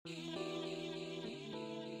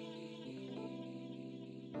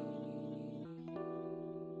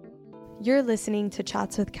You're listening to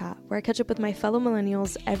Chats with Kat, where I catch up with my fellow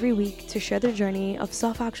millennials every week to share their journey of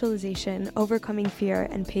self-actualization, overcoming fear,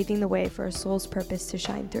 and paving the way for a soul's purpose to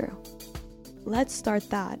shine through. Let's start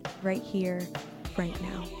that right here, right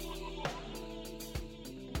now.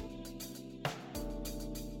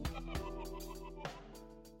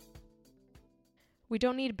 We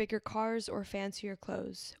don't need bigger cars or fancier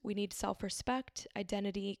clothes. We need self-respect,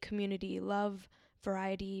 identity, community, love,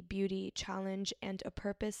 variety, beauty, challenge, and a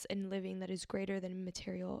purpose in living that is greater than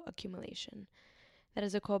material accumulation. That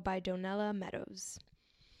is a quote by Donella Meadows.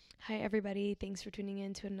 Hi, everybody. Thanks for tuning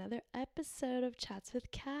in to another episode of Chats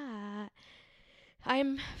with Kat.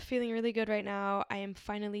 I'm feeling really good right now. I am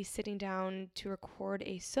finally sitting down to record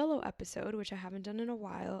a solo episode, which I haven't done in a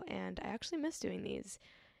while, and I actually miss doing these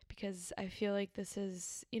because I feel like this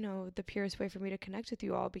is, the purest way for me to connect with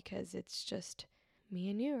you all because it's just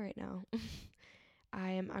me and you right now.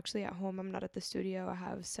 I am actually at home. I'm not at the studio. I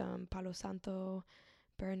have some Palo Santo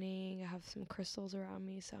burning. I have some crystals around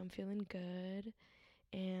me, so I'm feeling good.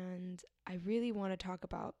 And I really want to talk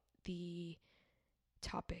about the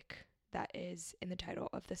topic that is in the title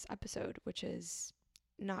of this episode, which is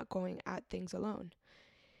not going at things alone.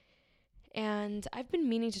 And I've been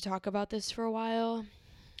meaning to talk about this for a while,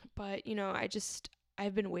 but,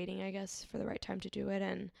 I've been waiting, I guess, for the right time to do it.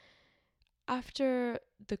 And after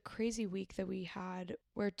the crazy week that we had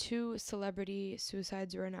where 2 celebrity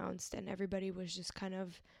suicides were announced and everybody was just kind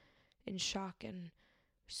of in shock and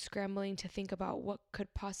scrambling to think about what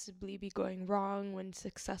could possibly be going wrong when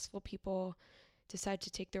successful people decide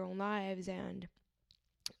to take their own lives, and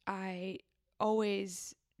I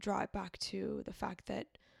always draw it back to the fact that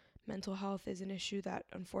mental health is an issue that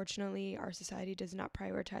unfortunately our society does not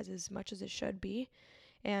prioritize as much as it should be.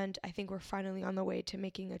 And I think we're finally on the way to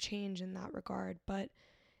making a change in that regard, but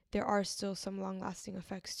there are still some long-lasting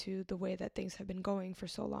effects to the way that things have been going for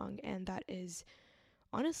so long, and that is,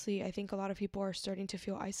 honestly, I think a lot of people are starting to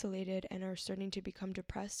feel isolated and are starting to become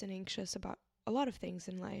depressed and anxious about a lot of things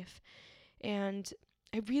in life. And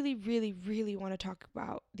I really, really, really want to talk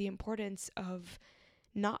about the importance of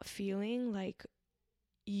not feeling like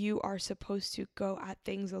you are supposed to go at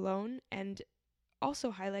things alone, and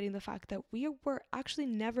also highlighting the fact that we were actually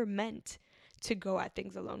never meant to go at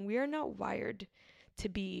things alone. We are not wired to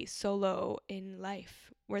be solo in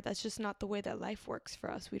life, where that's just not the way that life works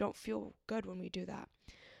for us. We don't feel good when we do that.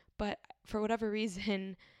 But for whatever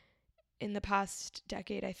reason, in the past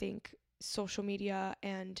decade, I think social media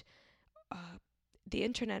and the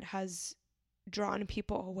internet has drawn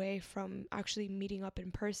people away from actually meeting up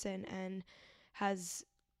in person and has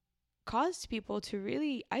caused people to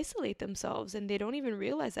really isolate themselves, and they don't even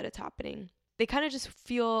realize that it's happening. They kind of just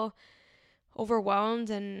feel overwhelmed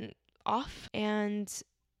and off, and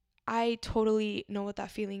I totally know what that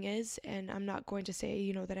feeling is, and I'm not going to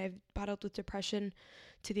say, that I've battled with depression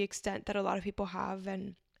to the extent that a lot of people have,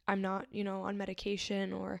 and I'm not, on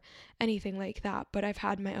medication or anything like that, but I've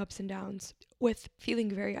had my ups and downs with feeling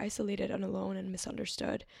very isolated and alone and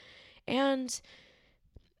misunderstood. And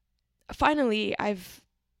finally, I've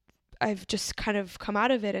just kind of come out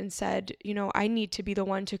of it and said, I need to be the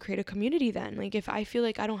one to create a community then. Like, if I feel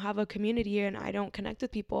like I don't have a community and I don't connect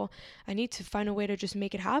with people, I need to find a way to just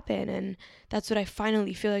make it happen. And that's what I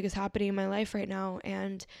finally feel like is happening in my life right now.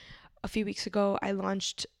 And a few weeks ago, I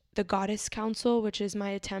launched the Goddess Council, which is my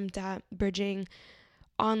attempt at bridging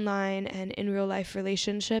online and in real life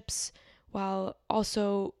relationships while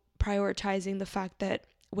also prioritizing the fact that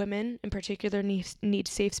women in particular need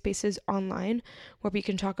safe spaces online where we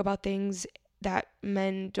can talk about things that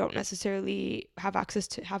men don't necessarily have access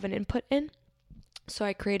to have an input in. So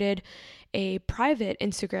I created a private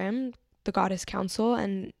Instagram, the Goddess Council,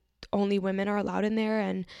 and only women are allowed in there.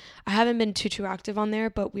 And I haven't been too active on there,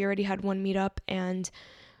 but we already had one meetup and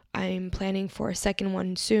I'm planning for a second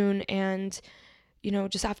one soon. And,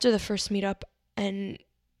 just after the first meetup and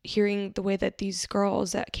hearing the way that these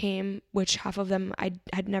girls that came, which half of them I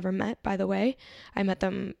had never met, by the way. I met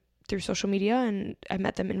them through social media and I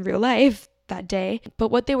met them in real life that day. But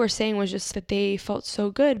what they were saying was just that they felt so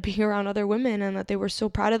good being around other women and that they were so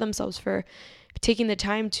proud of themselves for taking the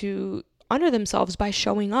time to honor themselves by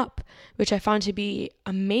showing up, which I found to be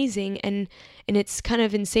amazing. And it's kind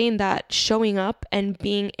of insane that showing up and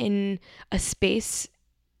being in a space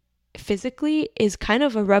physically is kind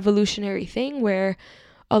of a revolutionary thing where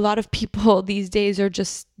a lot of people these days are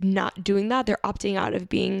just not doing that. They're opting out of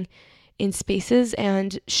being in spaces,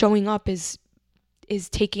 and showing up is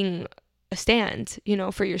taking a stand,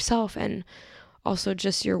 for yourself and also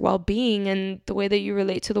just your well-being and the way that you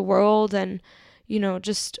relate to the world and,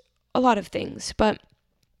 just a lot of things. But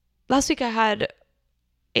last week I had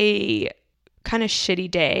a kind of shitty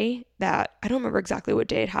day that I don't remember exactly what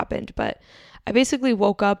day it happened, but I basically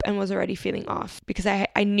woke up and was already feeling off because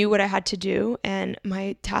I knew what I had to do, and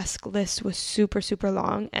my task list was super, super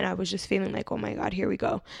long, and I was just feeling like, oh my God, here we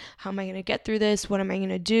go. How am I going to get through this? What am I going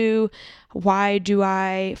to do? Why do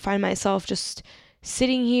I find myself just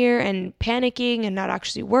sitting here and panicking and not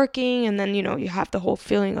actually working? And then, you have the whole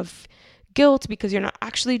feeling of guilt because you're not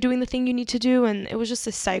actually doing the thing you need to do. And it was just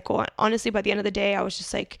a cycle. And honestly, by the end of the day, I was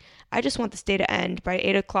just like, I just want this day to end. By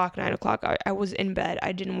 8 o'clock, 9 o'clock, I was in bed.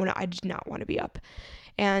 I did not want to be up.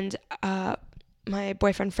 And my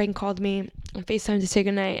boyfriend Frank called me on FaceTime to say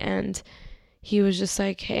goodnight, and he was just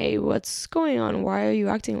like, hey, what's going on? Why are you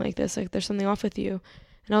acting like this? Like, there's something off with you.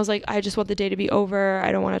 And I was like, I just want the day to be over.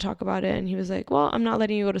 I don't want to talk about it. And he was like, well, I'm not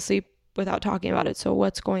letting you go to sleep without talking about it. So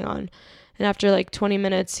what's going on? And after like 20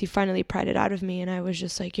 minutes, he finally pried it out of me. And I was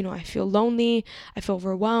just like, I feel lonely. I feel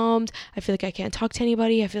overwhelmed. I feel like I can't talk to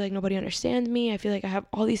anybody. I feel like nobody understands me. I feel like I have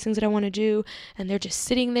all these things that I want to do, and they're just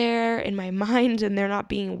sitting there in my mind and they're not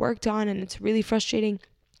being worked on. And it's really frustrating.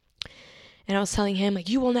 And I was telling him, like,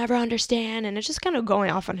 you will never understand. And it's just kind of going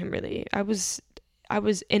off on him, really. I was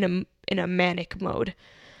in a manic mode.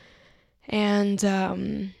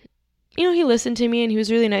 And, he listened to me, and he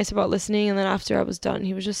was really nice about listening. And then after I was done,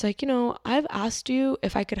 he was just like, I've asked you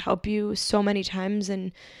if I could help you so many times,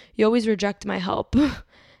 and you always reject my help. And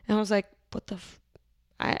I was like, what the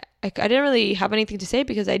I didn't really have anything to say,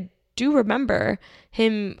 because I do remember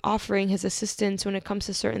him offering his assistance when it comes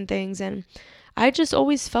to certain things. And I just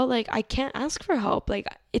always felt like I can't ask for help. Like,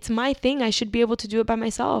 it's my thing. I should be able to do it by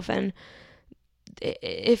myself. And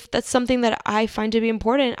if that's something that I find to be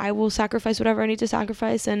important, I will sacrifice whatever I need to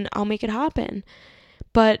sacrifice, and I'll make it happen.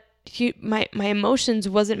 But my emotions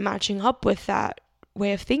wasn't matching up with that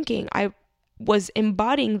way of thinking. I was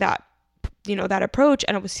embodying that, that approach,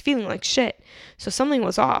 and I was feeling like shit. So something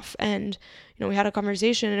was off. And, we had a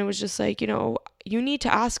conversation, and it was just like, you need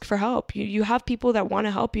to ask for help. You have people that want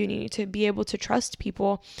to help you, and you need to be able to trust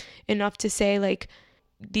people enough to say, like,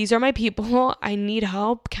 these are my people. I need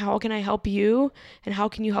help. How can I help you? And how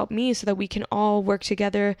can you help me, so that we can all work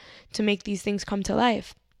together to make these things come to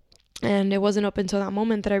life? And it wasn't up until that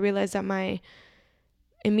moment that I realized that my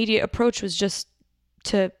immediate approach was just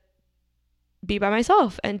to be by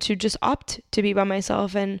myself, and to just opt to be by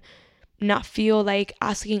myself, and not feel like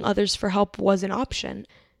asking others for help was an option.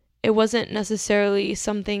 It wasn't necessarily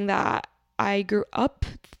something that I grew up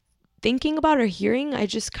thinking about or hearing. I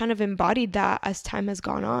just kind of embodied that as time has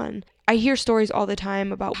gone on. I hear stories all the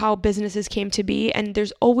time about how businesses came to be, and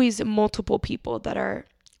there's always multiple people that are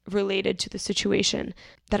related to the situation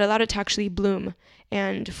that allowed it to actually bloom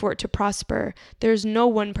and for it to prosper. There's no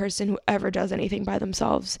one person who ever does anything by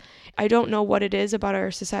themselves. I don't know what it is about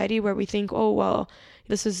our society where we think, oh, well,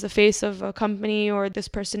 this is the face of a company, or this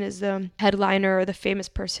person is the headliner or the famous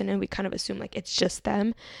person, and we kind of assume like it's just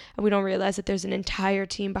them, and we don't realize that there's an entire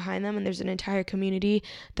team behind them, and there's an entire community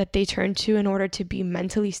that they turn to in order to be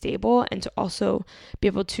mentally stable, and to also be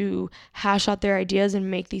able to hash out their ideas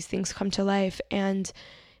and make these things come to life. And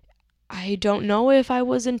I don't know if I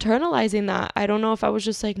was internalizing that. I don't know if I was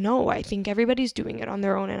just like, no, I think everybody's doing it on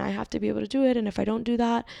their own, and I have to be able to do it, and if I don't do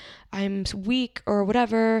that, I'm weak or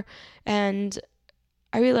whatever. And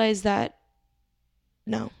I realized that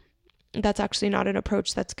no, that's actually not an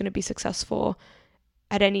approach that's going to be successful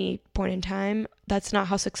at any point in time. That's not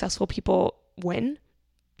how successful people win.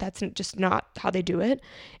 That's just not how they do it.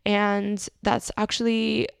 And that's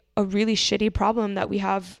actually a really shitty problem that we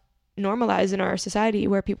have normalized in our society,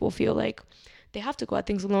 where people feel like they have to go at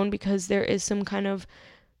things alone because there is some kind of,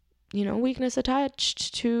 weakness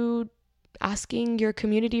attached to asking your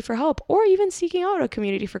community for help, or even seeking out a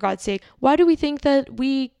community, for God's sake. Why do we think that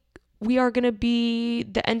we are going to be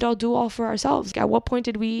the end all do all for ourselves? At what point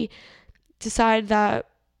did we decide that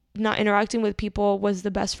not interacting with people was the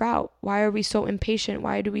best route? Why are we so impatient?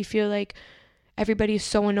 Why do we feel like everybody is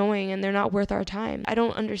so annoying and they're not worth our time? I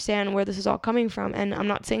don't understand where this is all coming from. And I'm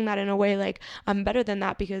not saying that in a way like I'm better than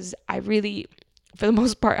that, because I really, for the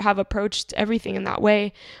most part, have approached everything in that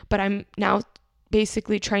way. But I'm now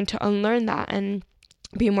basically trying to unlearn that and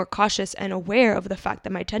be more cautious and aware of the fact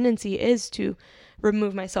that my tendency is to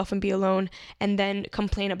remove myself and be alone, and then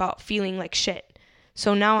complain about feeling like shit.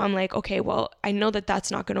 So now I'm like, okay, well, I know that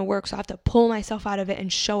that's not going to work, so I have to pull myself out of it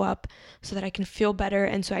and show up so that I can feel better,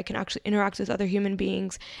 and so I can actually interact with other human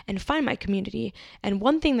beings and find my community. And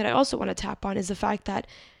one thing that I also want to tap on is the fact that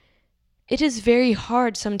it is very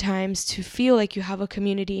hard sometimes to feel like you have a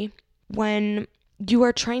community when you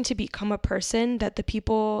are trying to become a person that the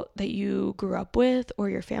people that you grew up with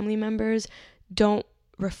or your family members don't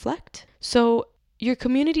reflect. So your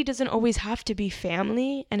community doesn't always have to be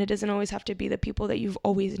family, and it doesn't always have to be the people that you've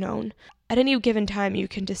always known. At any given time, you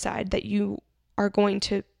can decide that you are going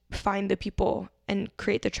to find the people and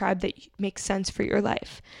create the tribe that makes sense for your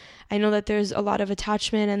life. I know that there's a lot of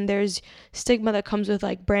attachment and there's stigma that comes with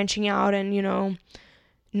like branching out and, you know,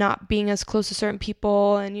 not being as close to certain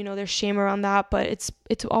people, and, you know, there's shame around that, but it's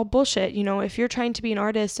all bullshit. You know, if you're trying to be an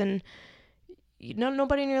artist and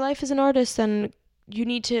nobody in your life is an artist, then you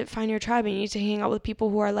need to find your tribe and you need to hang out with people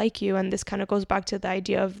who are like you. And this kind of goes back to the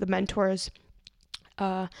idea of the mentors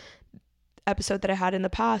episode that I had in the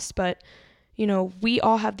past. But, you know, we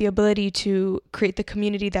all have the ability to create the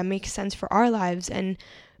community that makes sense for our lives and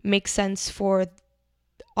makes sense for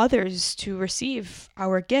others to receive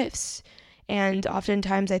our gifts. And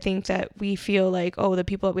oftentimes I think that we feel like, oh, the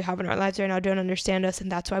people that we have in our lives right now don't understand us,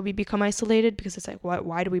 and that's why we become isolated, because it's like,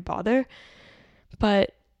 why do we bother?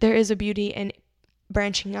 But there is a beauty in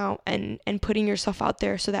branching out and putting yourself out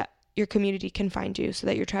there so that your community can find you, so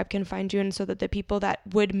that your tribe can find you, and so that the people that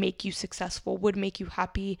would make you successful, would make you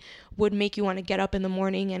happy, would make you want to get up in the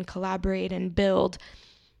morning and collaborate and build,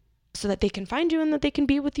 so that they can find you and that they can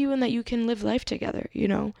be with you and that you can live life together. You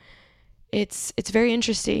know, it's very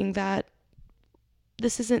interesting that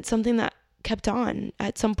this isn't something that kept on.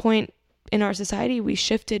 At some point in our society, we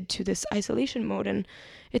shifted to this isolation mode, and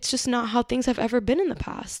it's just not how things have ever been in the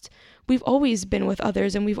past. We've always been with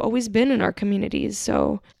others and we've always been in our communities.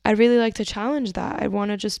 So I'd really like to challenge that. I want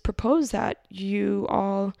to just propose that you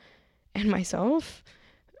all and myself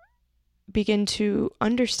begin to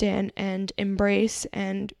understand and embrace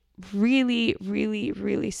and really, really,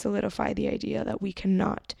 really solidify the idea that we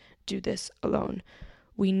cannot do this alone.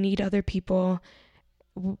 We need other people.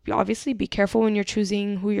 Obviously, be careful when you're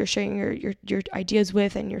choosing who you're sharing your ideas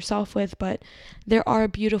with and yourself with, but there are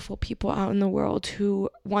beautiful people out in the world who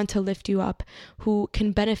want to lift you up, who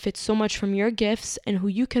can benefit so much from your gifts and who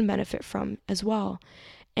you can benefit from as well.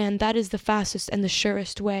 And that is the fastest and the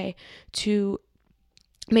surest way to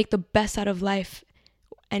make the best out of life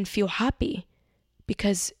and feel happy.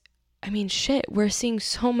 Because, I mean, shit, we're seeing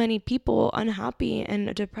so many people unhappy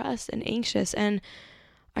and depressed and anxious, and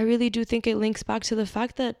I really do think it links back to the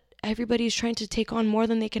fact that everybody's trying to take on more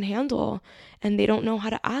than they can handle, and they don't know how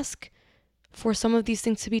to ask for some of these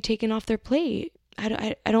things to be taken off their plate.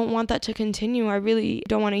 I don't want that to continue. I really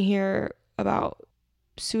don't want to hear about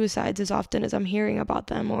suicides as often as I'm hearing about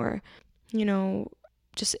them, or, you know,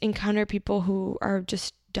 just encounter people who are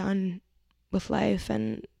just done with life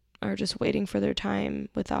and are just waiting for their time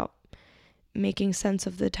without making sense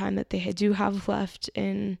of the time that they do have left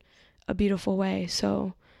in a beautiful way.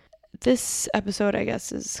 So this episode, I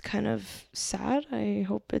guess, is kind of sad. I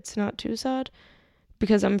hope it's not too sad,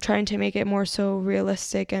 because I'm trying to make it more so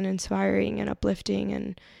realistic and inspiring and uplifting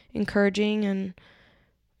and encouraging, and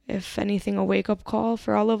if anything, a wake-up call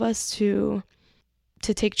for all of us to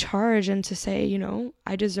take charge and to say, you know,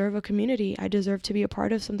 I deserve a community. I deserve to be a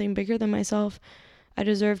part of something bigger than myself. I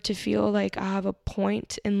deserve to feel like I have a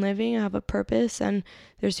point in living, I have a purpose, and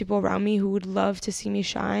there's people around me who would love to see me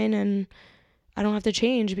shine, and I don't have to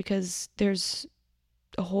change because there's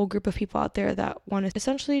a whole group of people out there that want to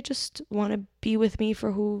essentially just want to be with me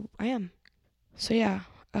for who I am. So yeah,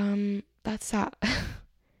 that's that.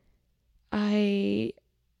 I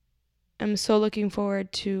am so looking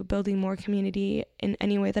forward to building more community in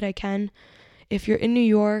any way that I can. If you're in New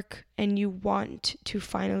York and you want to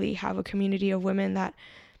finally have a community of women that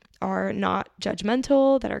are not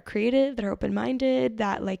judgmental, that are creative, that are open-minded,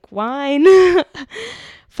 that like wine,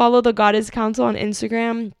 follow the Goddess Council on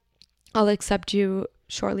Instagram. I'll accept you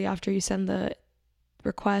shortly after you send the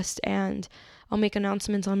request, and I'll make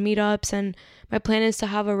announcements on meetups. And my plan is to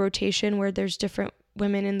have a rotation where there's different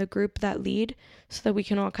women in the group that lead, so that we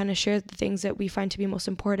can all kind of share the things that we find to be most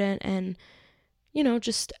important and, you know,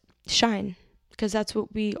 just shine, because that's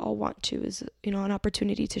what we all want to, is, you know, an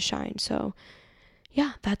opportunity to shine. So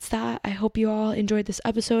yeah, that's that. I hope you all enjoyed this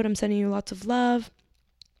episode. I'm sending you lots of love.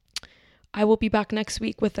 I will be back next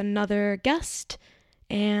week with another guest.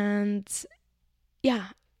 And yeah,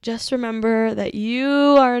 just remember that you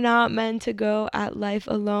are not meant to go at life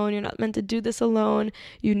alone. You're not meant to do this alone.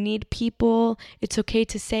 You need people. It's okay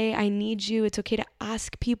to say, I need you. It's okay to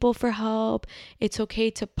ask people for help. It's okay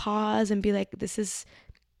to pause and be like, this is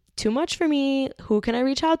too much for me. Who can I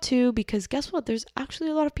reach out to? Because guess what? There's actually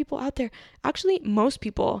a lot of people out there, actually most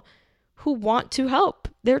people, who want to help.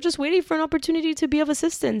 They're just waiting for an opportunity to be of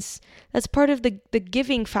assistance. That's part of the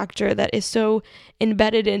giving factor that is so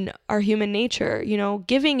embedded in our human nature. You know,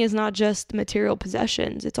 giving is not just material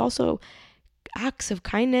possessions. It's also acts of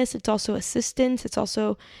kindness. It's also assistance. It's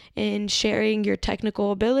also in sharing your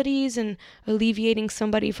technical abilities and alleviating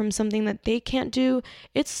somebody from something that they can't do.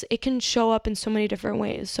 It can show up in so many different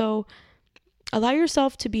ways. So allow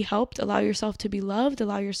yourself to be helped, allow yourself to be loved,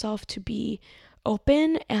 allow yourself to be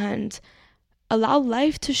open, and allow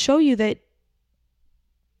life to show you that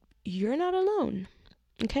you're not alone.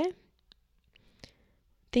 Okay?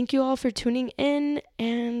 Thank you all for tuning in,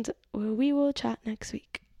 and we will chat next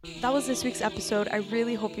week. That was this week's episode. I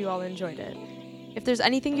really hope you all enjoyed it. If there's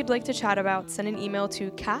anything you'd like to chat about, send an email to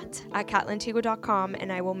kat@catlantigua.com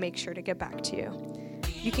and I will make sure to get back to you.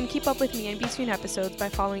 You can keep up with me in between episodes by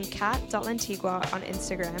following kat.lantigua on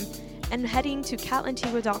Instagram and heading to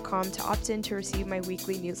catlantigua.com to opt in to receive my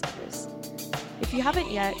weekly newsletters. If you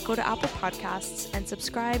haven't yet, go to Apple Podcasts and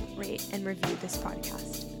subscribe, rate, and review this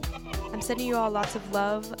podcast. I'm sending you all lots of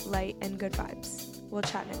love, light, and good vibes. We'll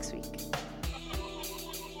chat next week.